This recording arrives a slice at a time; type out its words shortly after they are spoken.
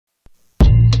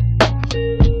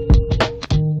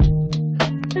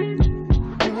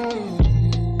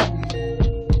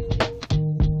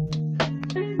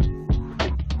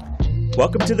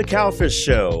Welcome to the Cowfish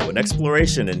Show, an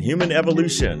exploration in human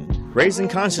evolution, raising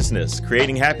consciousness,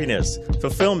 creating happiness,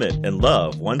 fulfillment, and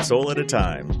love, one soul at a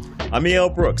time. I'm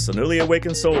E.L. Brooks, a newly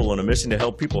awakened soul on a mission to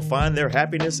help people find their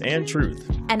happiness and truth.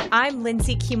 And I'm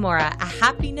Lindsey Kimura, a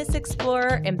happiness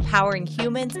explorer empowering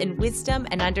humans in wisdom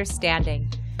and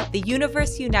understanding. The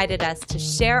universe united us to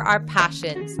share our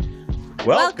passions.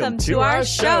 Welcome to our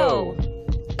show.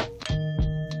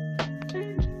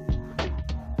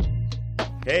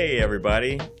 Hey,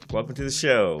 everybody. Welcome to the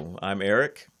show. I'm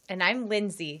Eric. And I'm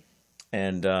Lindsey.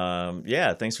 And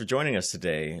thanks for joining us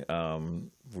today.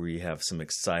 We have an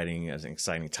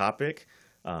exciting topic.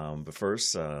 But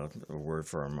first, a word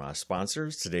from our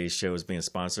sponsors. Today's show is being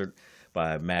sponsored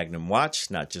by Magnum Watch,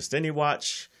 not just any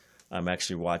watch. I'm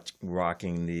actually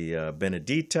rocking the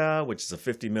Benedita, which is a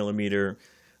 50 millimeter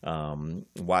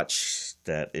watch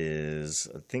that is,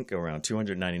 I think, around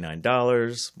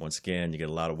 $299. Once again, you get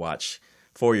a lot of watch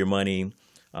for your money.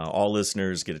 All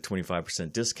listeners get a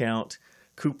 25% discount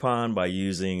coupon by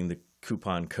using the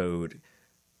coupon code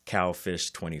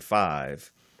Cowfish25.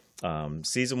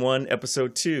 Season 1,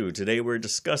 Episode 2. Today we're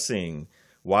discussing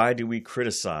why do we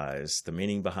criticize, the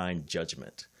meaning behind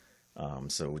judgment.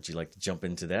 So would you like to jump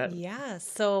into that? Yeah,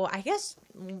 so I guess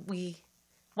we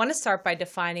want to start by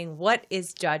defining what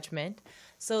is judgment.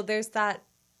 So there's that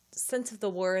sense of the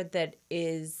word that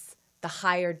is the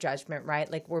higher judgment,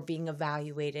 right? Like we're being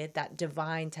evaluated, that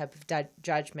divine type of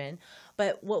judgment.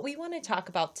 But what we want to talk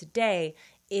about today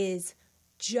is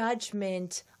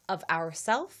judgment of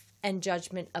ourselves and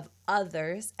judgment of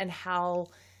others, and how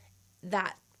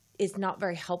that is not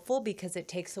very helpful because it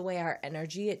takes away our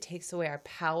energy, it takes away our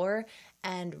power,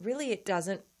 and really it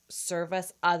doesn't serve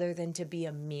us other than to be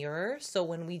a mirror. So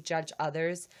when we judge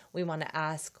others, we want to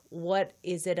ask, what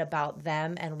is it about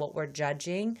them and what we're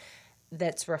judging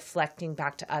that's reflecting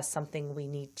back to us something we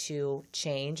need to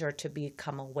change or to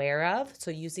become aware of?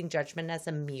 So using judgment as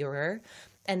a mirror,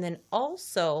 and then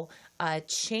also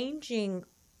changing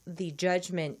the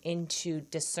judgment into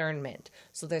discernment.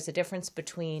 So there's a difference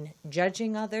between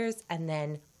judging others and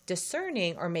then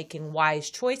discerning or making wise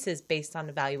choices based on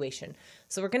evaluation.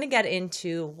 So we're going to get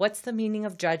into what's the meaning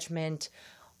of judgment,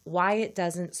 why it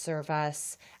doesn't serve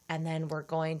us, and then we're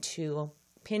going to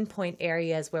pinpoint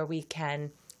areas where we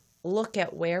can look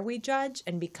at where we judge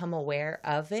and become aware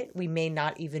of it. We may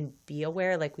not even be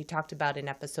aware, like we talked about in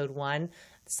episode 1.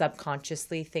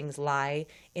 Subconsciously, things lie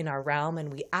in our realm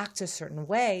and we act a certain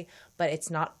way, but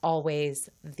it's not always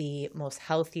the most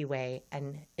healthy way.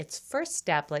 And its first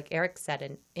step, like Eric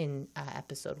said in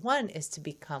episode 1, is to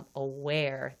become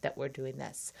aware that we're doing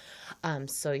this.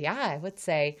 I would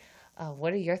say,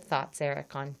 what are your thoughts,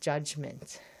 Eric, on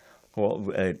judgment? Well,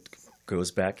 it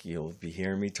goes back, you'll be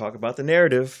hearing me talk about the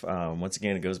narrative. Once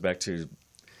again, it goes back to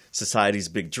society's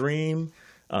big dream,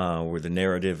 where the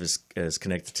narrative is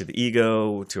connected to the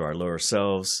ego, to our lower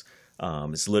selves.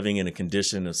 It's living in a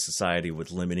condition of society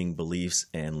with limiting beliefs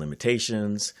and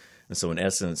limitations. And so in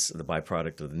essence, the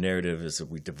byproduct of the narrative is that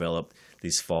we develop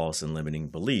these false and limiting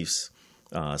beliefs,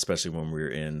 especially when we're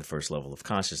in the first level of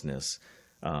consciousness.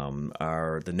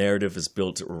 The narrative is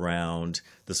built around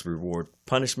this reward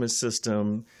punishment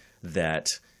system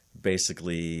that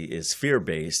basically is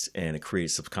fear-based, and it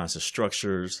creates subconscious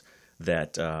structures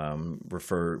that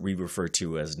we refer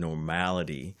to as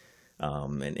normality.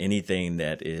 And anything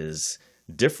that is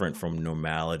different from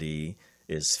normality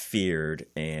is feared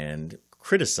and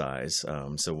criticized.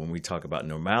 So when we talk about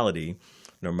normality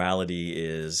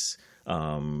is,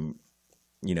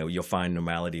 you'll find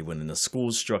normality within the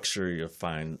school structure. You'll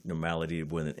find normality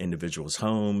within individuals'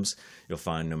 homes. You'll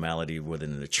find normality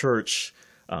within the church,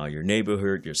 your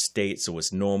neighborhood, your state. So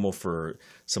what's normal for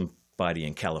somebody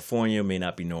in California may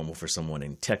not be normal for someone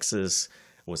in Texas.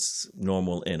 What's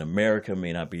normal in America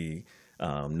may not be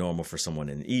normal for someone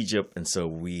in Egypt. And so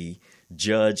we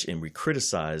judge and we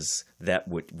criticize that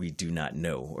what we do not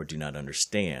know or do not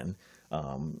understand,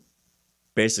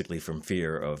 basically from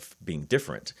fear of being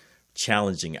different,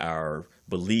 challenging our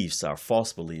beliefs, our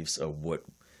false beliefs of what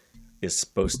is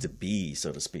supposed to be,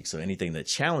 so to speak. So anything that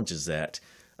challenges that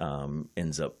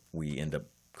we end up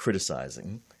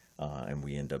criticizing, and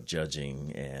we end up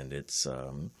judging, and it's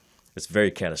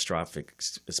very catastrophic,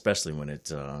 especially when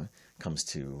it comes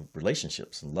to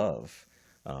relationships and love,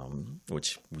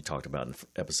 which we talked about in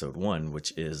episode 1,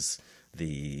 which is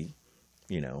the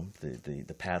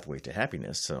pathway to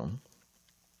happiness. So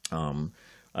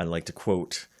I like to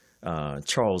quote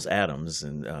Charles Adams,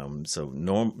 and so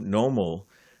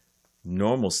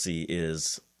normalcy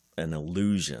is an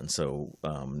illusion. So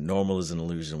normal is an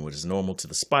illusion. What is normal to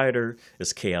the spider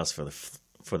is chaos for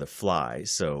the fly.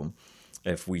 So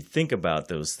if we think about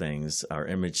those things, our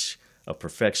image of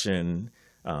perfection,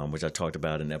 which I talked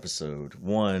about in episode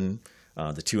 1.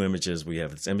 The two images, we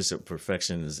have this image of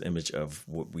perfection, this image of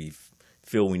what we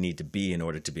feel we need to be in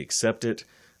order to be accepted.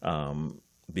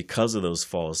 Because of those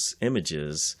false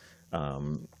images,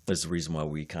 is the reason why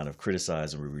we kind of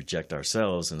criticize and we reject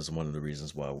ourselves, and it's one of the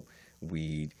reasons why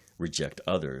we reject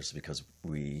others, because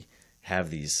we have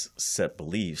these set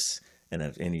beliefs, and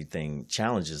if anything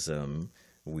challenges them,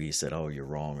 we said, oh, you're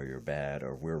wrong or you're bad,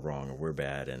 or we're wrong or we're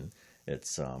bad. And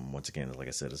it's, once again, like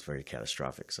I said, it's very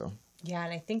catastrophic. So yeah,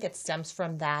 and I think it stems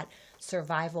from that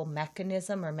survival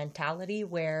mechanism or mentality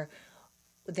where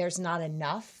there's not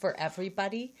enough for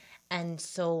everybody. And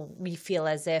so we feel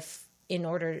as if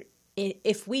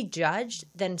if we judge,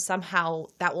 then somehow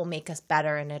that will make us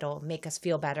better and it'll make us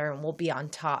feel better and we'll be on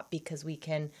top because we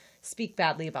can speak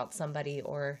badly about somebody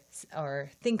or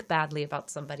think badly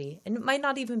about somebody. And it might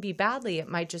not even be badly. It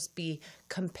might just be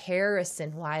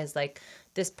comparison wise, like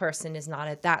this person is not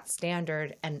at that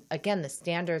standard. And again, the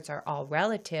standards are all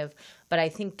relative. But I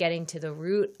think getting to the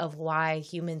root of why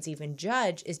humans even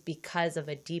judge is because of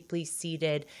a deeply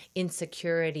seated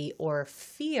insecurity or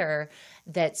fear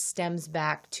that stems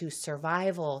back to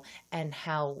survival and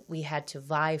how we had to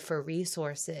vie for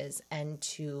resources and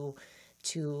to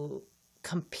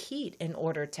compete in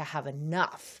order to have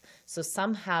enough. So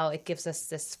somehow it gives us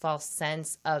this false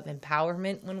sense of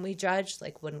empowerment when we judge,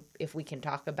 like if we can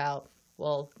talk about,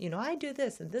 well, I do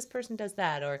this and this person does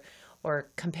that, or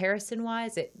comparison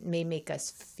wise, it may make us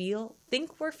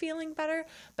think we're feeling better,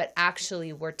 but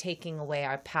actually we're taking away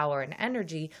our power and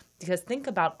energy, because think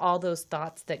about all those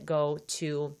thoughts that go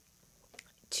to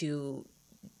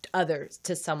others,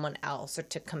 to someone else, or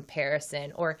to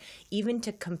comparison, or even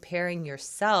to comparing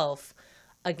yourself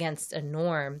against a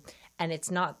norm. And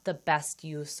it's not the best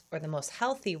use or the most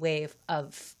healthy way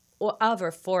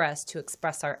or for us to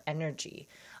express our energy.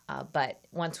 But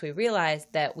once we realize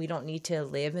that we don't need to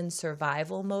live in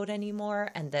survival mode anymore,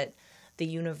 and that the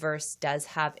universe does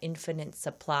have infinite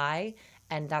supply,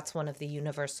 and that's one of the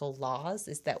universal laws,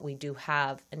 is that we do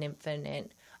have an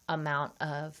infinite amount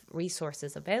of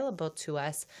resources available to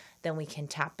us, then we can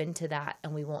tap into that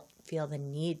and we won't feel the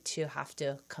need to have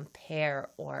to compare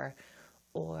or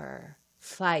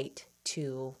fight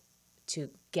to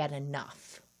get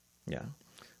enough. Yeah.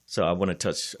 So I want to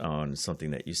touch on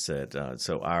something that you said.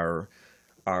 So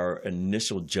our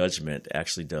initial judgment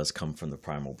actually does come from the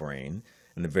primal brain.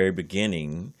 In the very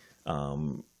beginning,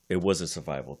 it was a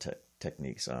survival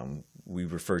techniques. We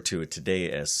refer to it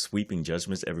today as sweeping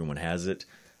judgments. Everyone has it.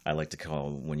 I like to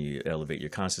call, when you elevate your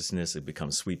consciousness, it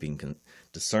becomes sweeping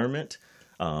discernment.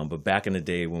 But back in the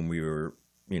day when we were,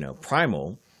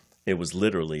 primal, it was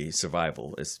literally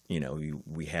survival. It's,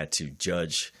 we had to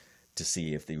judge to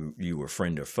see if you were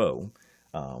friend or foe.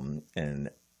 And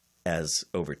as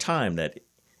over time that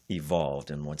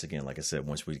evolved, and once again, like I said,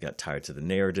 once we got tired to the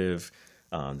narrative,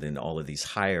 then all of these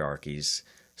hierarchies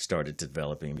started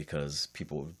developing, because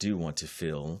people do want to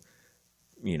feel,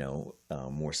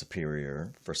 more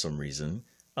superior for some reason.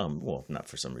 Well, not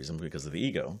for some reason, because of the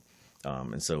ego.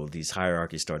 And so these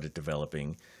hierarchies started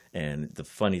developing. And the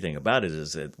funny thing about it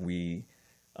is that when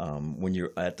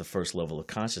you're at the first level of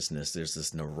consciousness, there's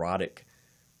this neurotic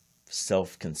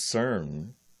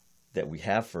self-concern that we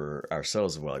have for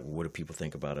ourselves. We're like, what do people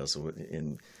think about us?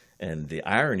 And the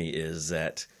irony is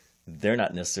that they're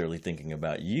not necessarily thinking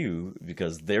about you,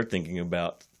 because they're thinking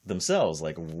about themselves.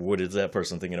 Like, what is that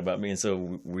person thinking about me? And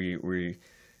so we're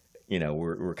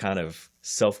kind of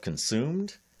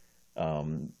self-consumed.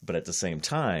 But at the same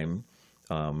time,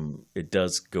 it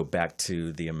does go back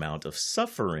to the amount of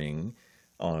suffering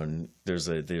there's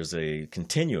a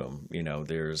continuum,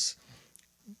 there's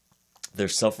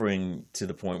suffering to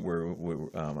the point where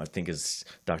I think as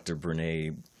Dr.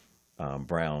 Brene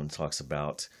Brown talks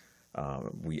about,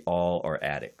 we all are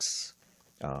addicts.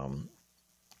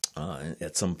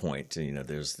 At some point,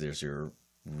 there's your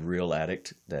real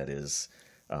addict that is,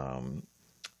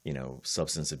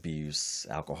 substance abuse,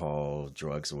 alcohol,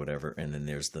 drugs, or whatever. And then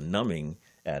there's the numbing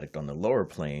addict on the lower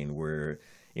plane where,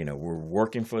 we're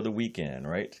working for the weekend,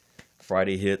 right?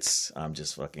 Friday hits, I'm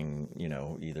just fucking,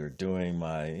 either doing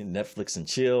my Netflix and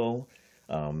chill,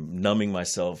 numbing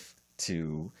myself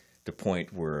to the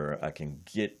point where I can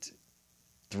get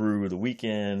through the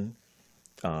weekend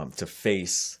to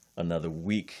face another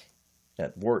week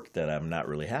at work that I'm not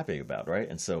really happy about, right?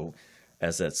 And so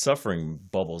as that suffering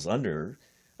bubbles under,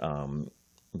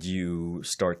 you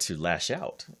start to lash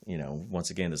out. Once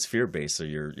again, it's fear-based, so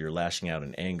you're lashing out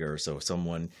in anger. So if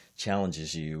someone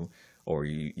challenges you, or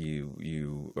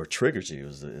you or triggers you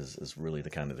is really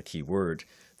the key word,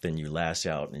 then you lash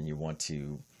out and you want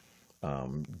to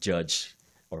judge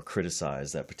or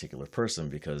criticize that particular person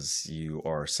because you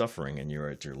are suffering and you're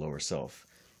at your lower self.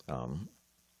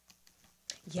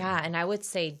 Yeah, and I would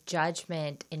say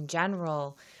judgment in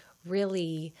general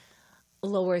really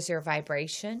lowers your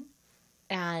vibration.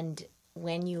 And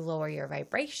when you lower your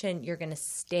vibration, you're going to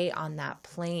stay on that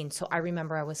plane. So I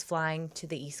remember I was flying to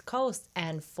the East Coast,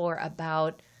 and for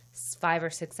about 5 or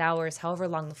 6 hours, however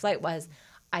long the flight was,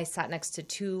 I sat next to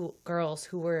two girls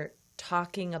who were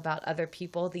talking about other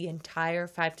people the entire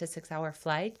 5 to 6 hour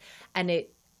flight. And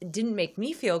it didn't make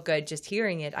me feel good just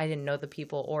hearing it. I didn't know the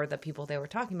people or the people they were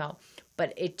talking about,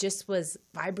 but it just was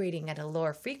vibrating at a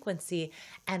lower frequency.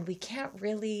 And we can't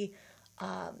really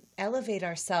elevate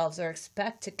ourselves or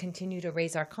expect to continue to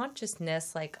raise our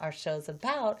consciousness like our show's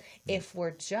about if we're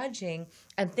judging.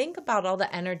 And think about all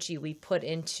the energy we put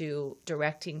into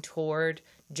directing toward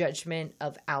judgment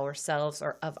of ourselves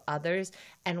or of others,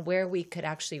 and where we could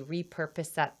actually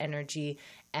repurpose that energy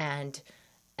and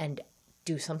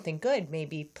do something good,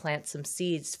 maybe plant some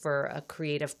seeds for a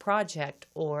creative project,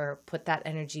 or put that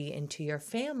energy into your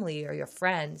family or your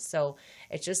friends. So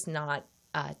it's just not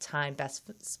time best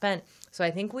spent. So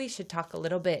I think we should talk a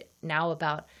little bit now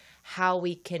about how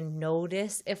we can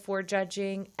notice if we're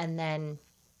judging, and then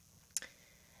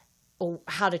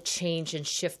how to change and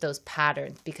shift those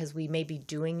patterns, because we may be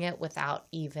doing it without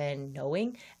even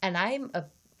knowing. And I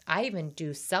even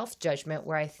do self-judgment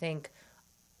where I think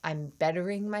I'm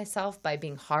bettering myself by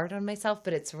being hard on myself,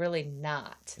 but it's really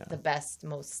not the best,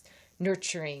 most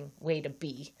nurturing way to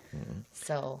be. Mm-hmm.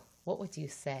 So what would you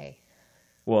say?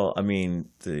 Well, I mean,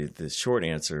 the short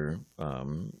answer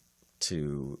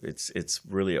to it's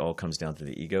really all comes down to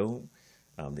the ego.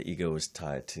 The ego is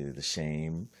tied to the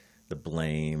shame, the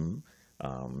blame.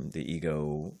 The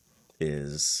ego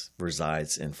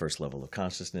resides in first level of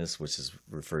consciousness, which is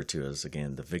referred to as,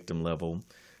 again, the victim level.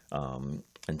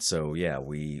 And so, yeah,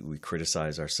 we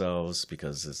criticize ourselves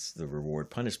because it's the reward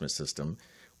punishment system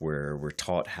where we're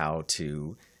taught how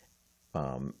to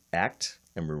act,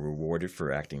 and we're rewarded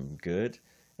for acting good,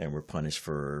 and we're punished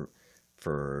for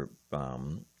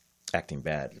acting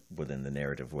bad within the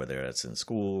narrative, whether it's in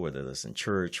school, whether it's in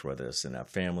church, whether it's in our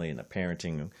family, in the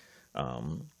parenting,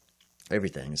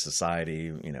 everything,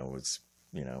 society, it's,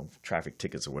 traffic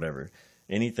tickets or whatever,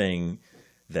 anything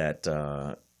that,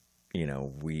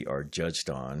 we are judged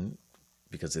on,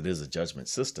 because it is a judgment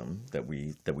system that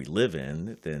we live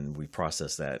in, then we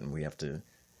process that, and we have to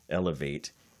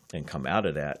elevate and come out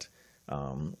of that.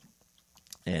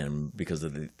 And because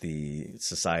of the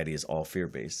society is all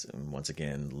fear-based, and once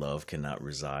again, love cannot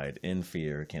reside in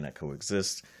fear, cannot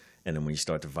coexist. And then when you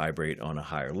start to vibrate on a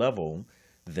higher level,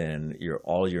 then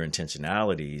all your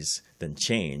intentionalities then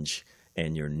change,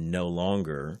 and you're no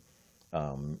longer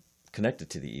connected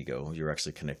to the ego. You're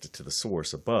actually connected to the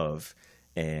source above,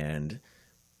 and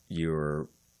your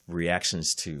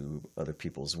reactions to other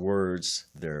people's words,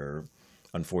 their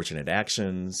unfortunate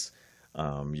actions,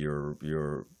 your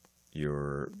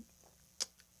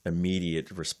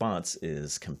immediate response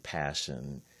is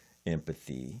compassion,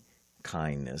 empathy,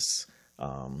 kindness,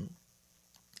 and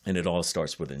it all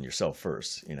starts within yourself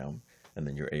first, and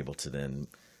then you're able to then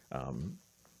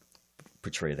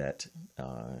portray that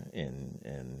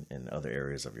in other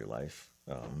areas of your life.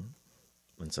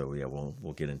 And so, yeah,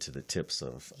 we'll get into the tips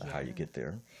of how you get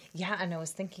there. Yeah, and I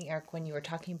was thinking, Eric, when you were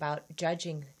talking about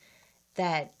judging,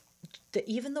 that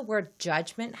even the word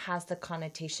judgment has the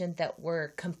connotation that we're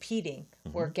competing,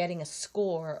 mm-hmm. we're getting a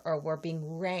score, or we're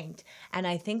being ranked. And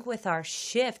I think with our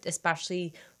shift,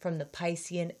 especially from the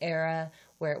Piscean era,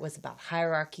 where it was about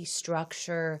hierarchy,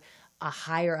 structure,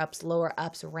 higher ups, lower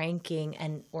ups, ranking,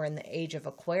 and we're in the age of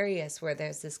Aquarius, where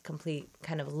there's this complete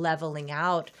kind of leveling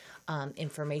out,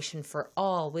 information for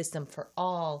all, wisdom for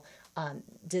all,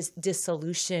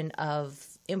 dissolution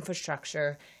of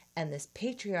infrastructure, and this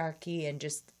patriarchy and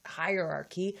just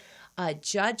hierarchy.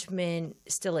 Judgment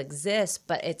still exists,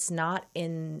 but it's not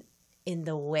in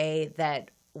the way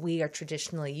that we are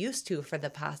traditionally used to for the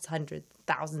past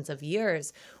thousands of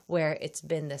years, where it's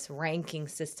been this ranking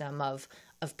system of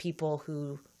people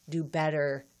who do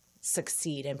better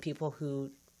succeed, and people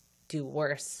who do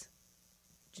worse,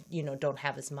 don't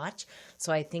have as much.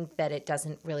 So I think that it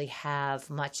doesn't really have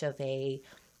much of a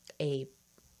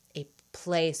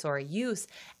place or a use,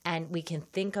 and we can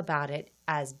think about it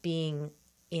as being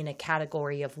in a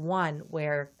category of one,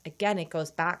 where again it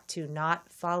goes back to not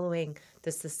following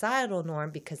the societal norm,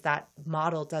 because that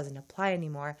model doesn't apply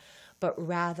anymore, but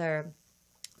rather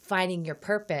finding your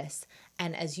purpose.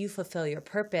 And as you fulfill your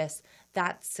purpose,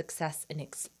 that's success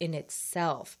in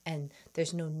itself, and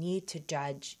there's no need to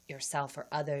judge yourself or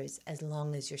others as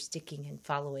long as you're sticking and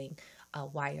following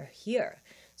why you're here.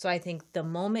 So I think the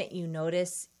moment you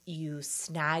notice you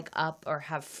snag up or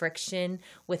have friction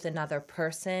with another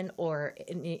person, or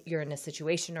you're in a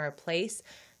situation or a place,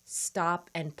 stop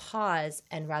and pause,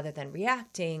 and rather than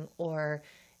reacting or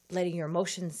letting your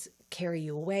emotions carry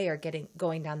you away or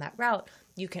going down that route,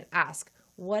 you can ask,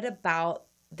 what about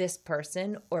this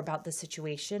person or about the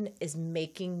situation is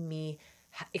making me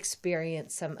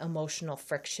experience some emotional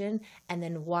friction? And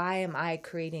then why am I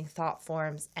creating thought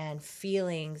forms and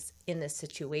feelings in this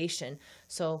situation?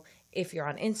 So if you're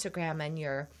on Instagram and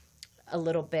you're a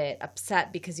little bit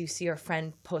upset because you see your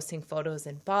friend posting photos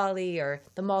in Bali or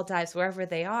the Maldives, wherever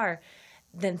they are,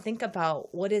 then think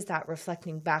about, what is that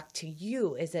reflecting back to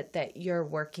you? Is it that you're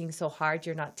working so hard,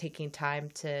 you're not taking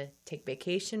time to take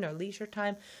vacation or leisure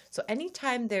time? So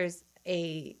anytime there's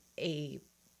a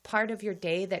part of your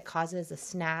day that causes a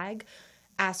snag,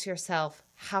 ask yourself,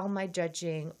 how am I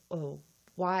judging? Oh,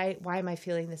 why am I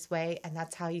feeling this way? And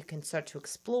that's how you can start to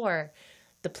explore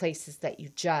the places that you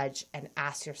judge and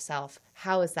ask yourself,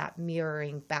 how is that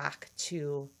mirroring back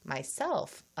to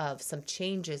myself of some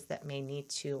changes that may need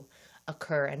to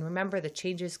occur? And remember, the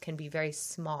changes can be very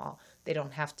small. They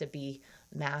don't have to be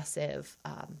massive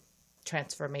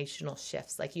transformational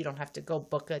shifts. Like, you don't have to go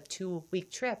book a 2-week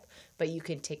trip, but you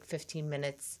can take 15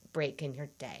 minutes break in your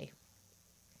day.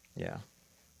 Yeah,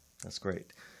 that's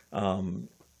great.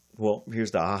 Well,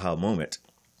 here's the aha moment.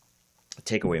 The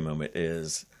takeaway moment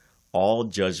is all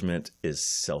judgment is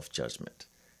self-judgment.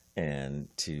 And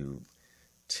to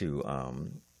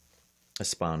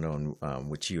expound on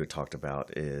what you had talked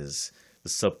about is the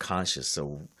subconscious.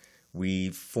 So we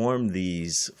form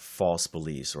these false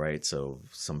beliefs, right? So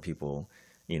some people,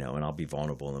 and I'll be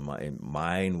vulnerable. And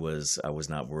mine was I was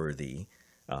not worthy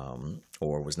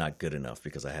or was not good enough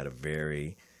because I had a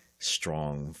very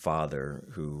strong father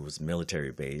who was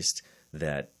military based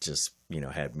that just,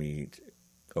 had me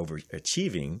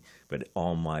overachieving. But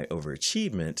all my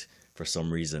overachievement, for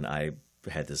some reason, I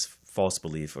had this false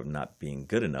belief of not being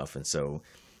good enough. And so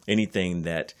anything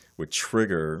that would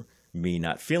trigger me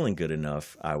not feeling good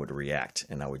enough, I would react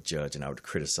and I would judge and I would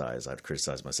criticize. I'd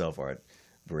criticize myself, or I'd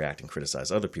react and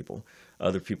criticize other people.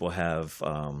 Other people have,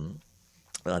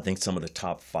 I think some of the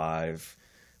top 5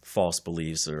 false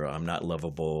beliefs are: I'm not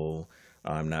lovable,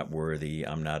 I'm not worthy,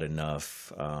 I'm not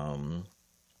enough.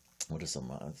 What are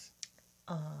some odds?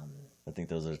 I think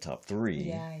those are the top 3.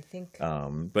 Yeah, I think.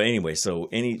 But anyway, so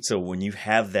when you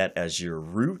have that as your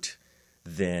root,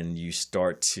 then you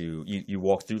start to you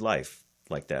walk through life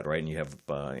like that, right? And you have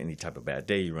any type of bad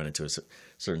day, you run into a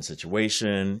certain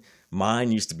situation. Mine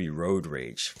used to be road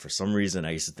rage. For some reason,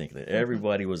 I used to think that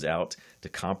everybody was out to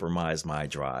compromise my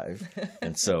drive.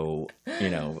 And so,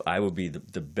 I would be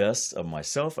the best of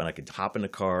myself, and I could hop in the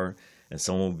car and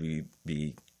someone would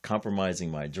be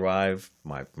compromising my drive,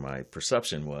 my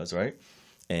perception was, right?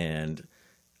 And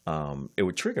it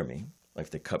would trigger me. Like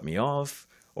if they cut me off,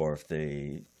 or if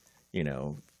they,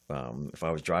 if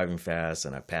I was driving fast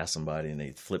and I passed somebody and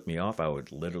they flipped me off, I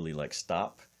would literally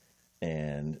stop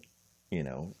and,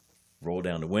 roll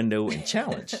down the window and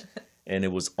challenge. And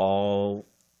it was all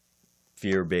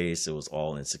fear-based. It was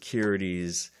all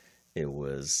insecurities. It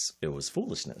was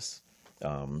foolishness.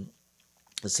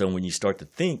 So when you start to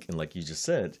think, and like you just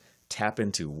said, tap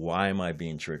into, why am I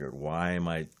being triggered? Why am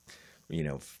I,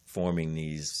 forming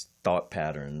these thought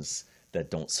patterns that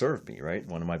don't serve me, right?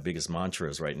 One of my biggest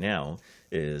mantras right now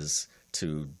is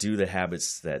to do the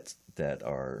habits that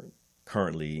are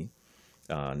currently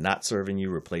not serving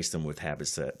you, replace them with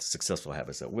successful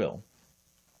habits that will.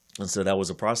 And so that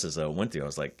was a process that I went through. I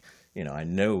was like, I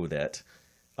know that,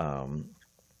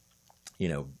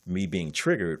 me being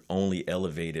triggered only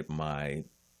elevated my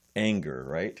anger,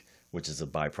 right? Which is a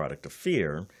byproduct of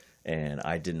fear. And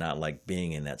I did not like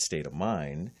being in that state of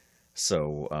mind.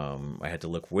 So I had to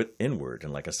look inward.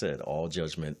 And like I said, all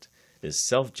judgment is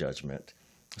self-judgment.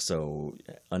 So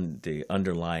the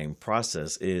underlying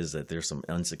process is that there's some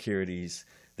insecurities,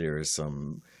 there is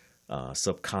some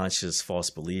subconscious false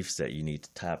beliefs that you need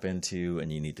to tap into,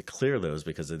 and you need to clear those,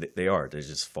 because they're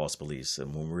just false beliefs.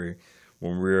 And when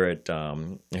we're at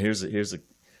here's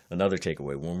another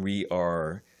takeaway: when we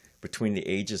are between the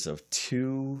ages of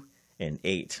 2 and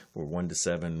 8, or 1 to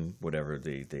 7, whatever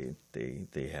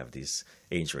they have these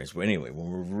age ranges. But anyway,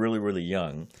 when we're really, really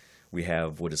young, we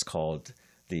have what is called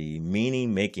the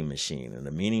meaning-making machine. And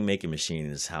the meaning-making machine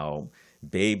is how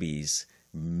babies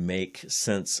make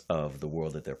sense of the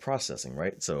world that they're processing,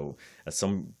 right? So at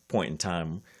some point in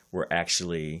time, we're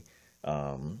actually,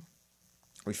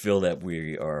 we feel that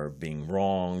we are being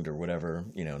wronged or whatever.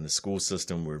 In the school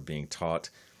system, we're being taught,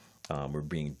 we're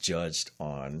being judged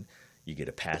on, you get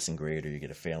a passing grade or you get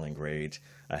a failing grade.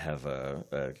 I have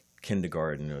a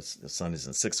kindergarten. His son is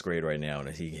in 6th grade right now, and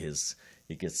he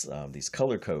gets these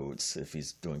color codes if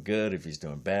he's doing good, if he's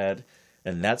doing bad,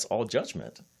 and that's all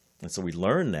judgment. And so we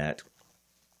learn that,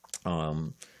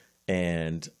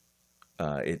 and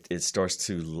it starts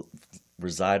to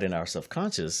reside in our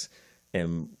subconscious,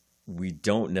 and we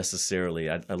don't necessarily.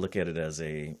 I look at it as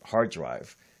a hard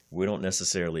drive. We don't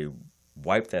necessarily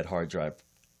wipe that hard drive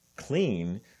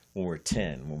clean when we're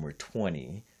 10, when we're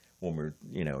 20, when we're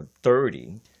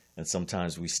 30, and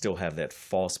sometimes we still have that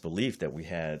false belief that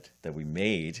we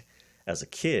made as a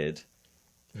kid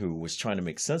who was trying to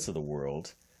make sense of the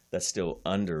world, that still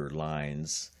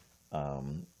underlines our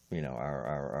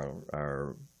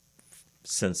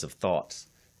sense of thoughts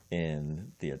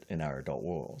in our adult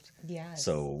world. Yes.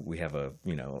 So we have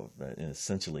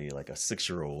essentially like a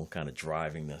 6-year-old kind of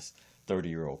driving this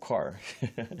 30-year-old car,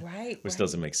 right, which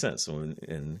doesn't make sense.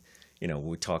 And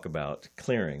we talk about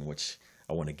clearing, which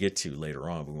I want to get to later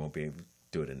on, but we won't be able to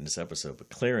do it in this episode. But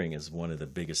clearing is one of the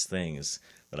biggest things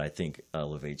that I think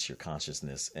elevates your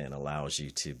consciousness and allows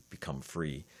you to become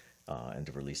free and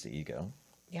to release the ego.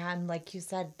 Yeah, and like you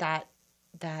said, that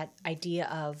idea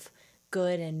of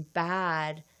good and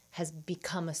bad has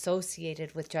become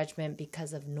associated with judgment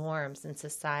because of norms and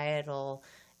societal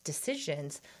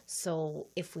decisions. So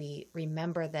if we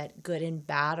remember that good and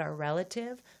bad are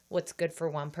relative, what's good for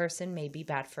one person may be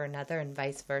bad for another, and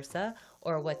vice versa,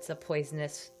 or what's a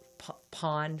poisonous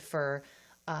pond for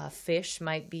fish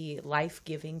might be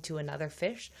life-giving to another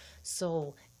fish.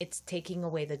 So it's taking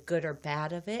away the good or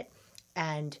bad of it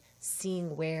and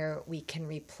seeing where we can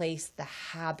replace the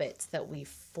habits that we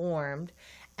formed,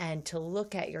 and to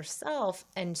look at yourself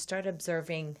and start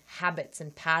observing habits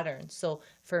and patterns. So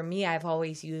for me, I've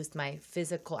always used my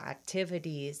physical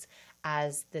activities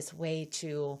as this way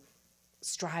to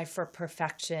strive for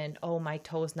perfection. Oh, my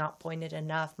toe's not pointed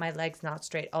enough, my leg's not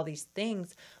straight, all these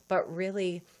things. But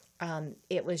really,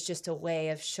 it was just a way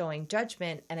of showing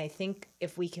judgment. And I think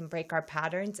if we can break our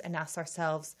patterns and ask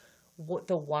ourselves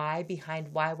the why behind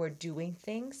why we're doing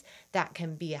things, that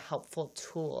can be a helpful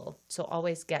tool. So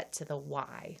always get to the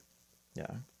why.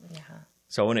 Yeah. Yeah.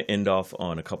 So I want to end off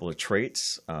on a couple of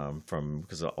traits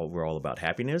because we're all about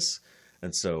happiness.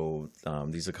 And so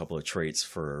these are a couple of traits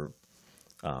for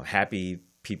happy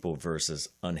people versus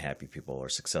unhappy people, or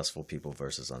successful people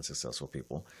versus unsuccessful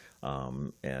people.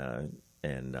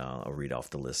 And I'll read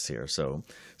off the list here. So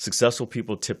successful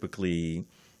people typically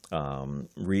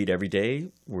read every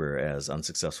day, whereas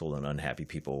unsuccessful and unhappy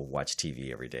people watch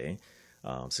TV every day.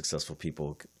 Successful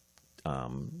people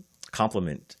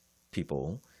compliment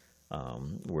people,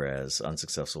 whereas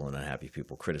unsuccessful and unhappy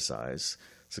people criticize.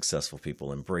 Successful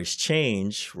people embrace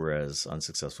change, whereas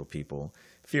unsuccessful people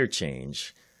fear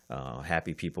change.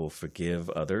 Happy people forgive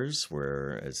others,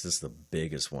 whereas this is the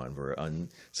biggest one, where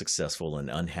unsuccessful and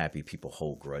unhappy people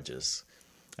hold grudges.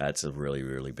 That's a really,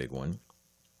 really big one.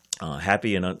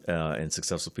 Happy and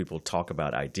successful people talk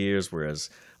about ideas,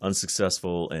 whereas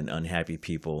unsuccessful and unhappy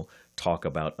people talk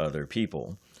about other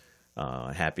people.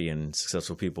 Happy and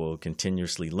successful people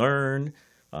continuously learn.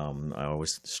 I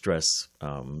always stress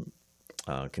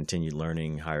continued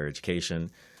learning, higher education,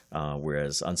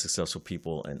 whereas unsuccessful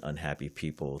people and unhappy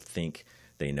people think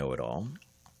they know it all.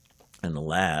 And the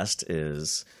last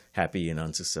is happy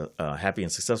and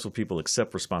successful people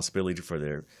accept responsibility for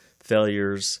their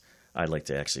failures. I'd like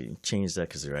to actually change that,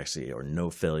 because there actually are no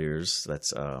failures.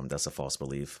 That's a false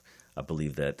belief. I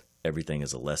believe that everything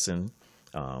is a lesson,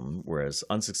 whereas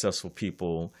unsuccessful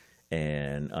people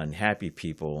and unhappy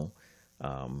people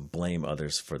blame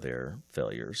others for their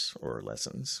failures or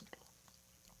lessons.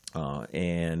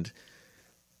 And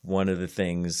one of the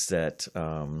things that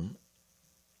I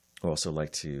also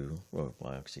like to,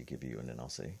 I'll actually give you, and then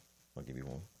I'll give you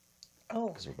one. Oh,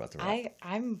 because we're about to wrap.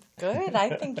 I'm good.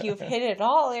 I think you've hit it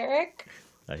all, Eric.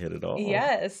 I hit it all.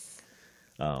 Yes.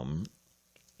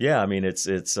 Yeah, I mean, it's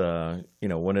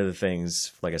one of the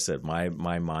things, like I said,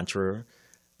 my mantra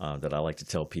that I like to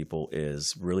tell people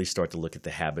is really start to look at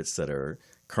the habits that are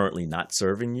currently not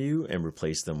serving you and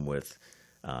replace them with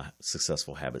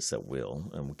successful habits that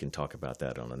will. And we can talk about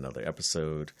that on another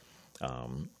episode.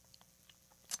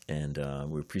 And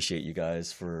we appreciate you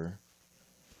guys for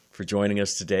joining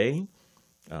us today.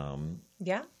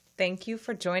 Yeah. Thank you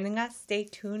for joining us. Stay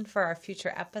tuned for our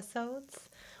future episodes,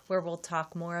 where we'll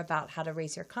talk more about how to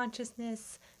raise your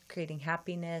consciousness, creating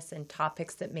happiness, and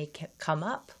topics that may come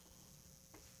up.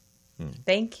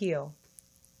 Thank you.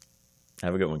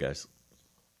 Have a good one, guys.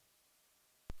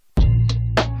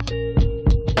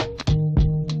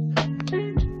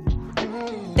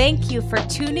 Thank you for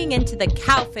tuning into the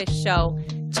Cowfish Show.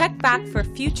 Check back for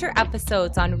future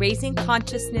episodes on raising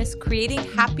consciousness, creating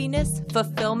happiness,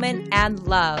 fulfillment, and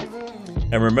love.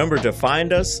 And remember to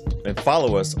find us and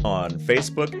follow us on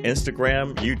Facebook,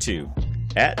 Instagram, YouTube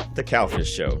at The Cowfish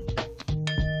Show.